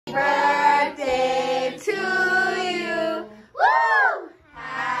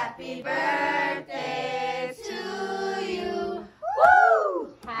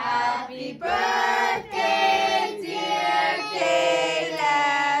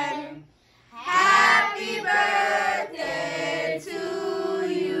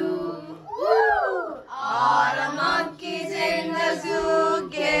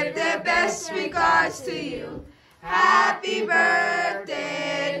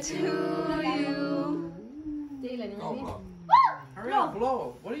to you. Dalen, you ready? Hurry up,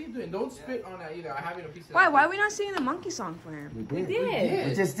 blow. What are you doing? Don't spit on that either. I have it a piece of Why are we not singing the monkey song for him? We did. We did.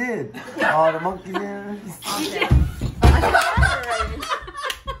 We just did. Oh, the monkey there.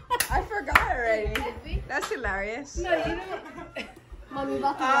 I forgot already. That's hilarious. No, you know. Mom, you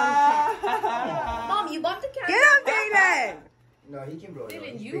bought the wrong cat. Mom, you bought the cat. Get up, Dalen! No, he can blow it.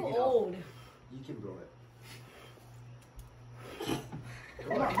 Dalen, He's you big enough. old. You can blow it.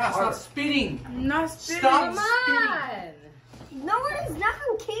 Stop spitting. Not spitting. Stop Come spitting. on. No, it is not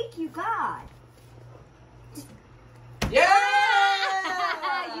some cake you got.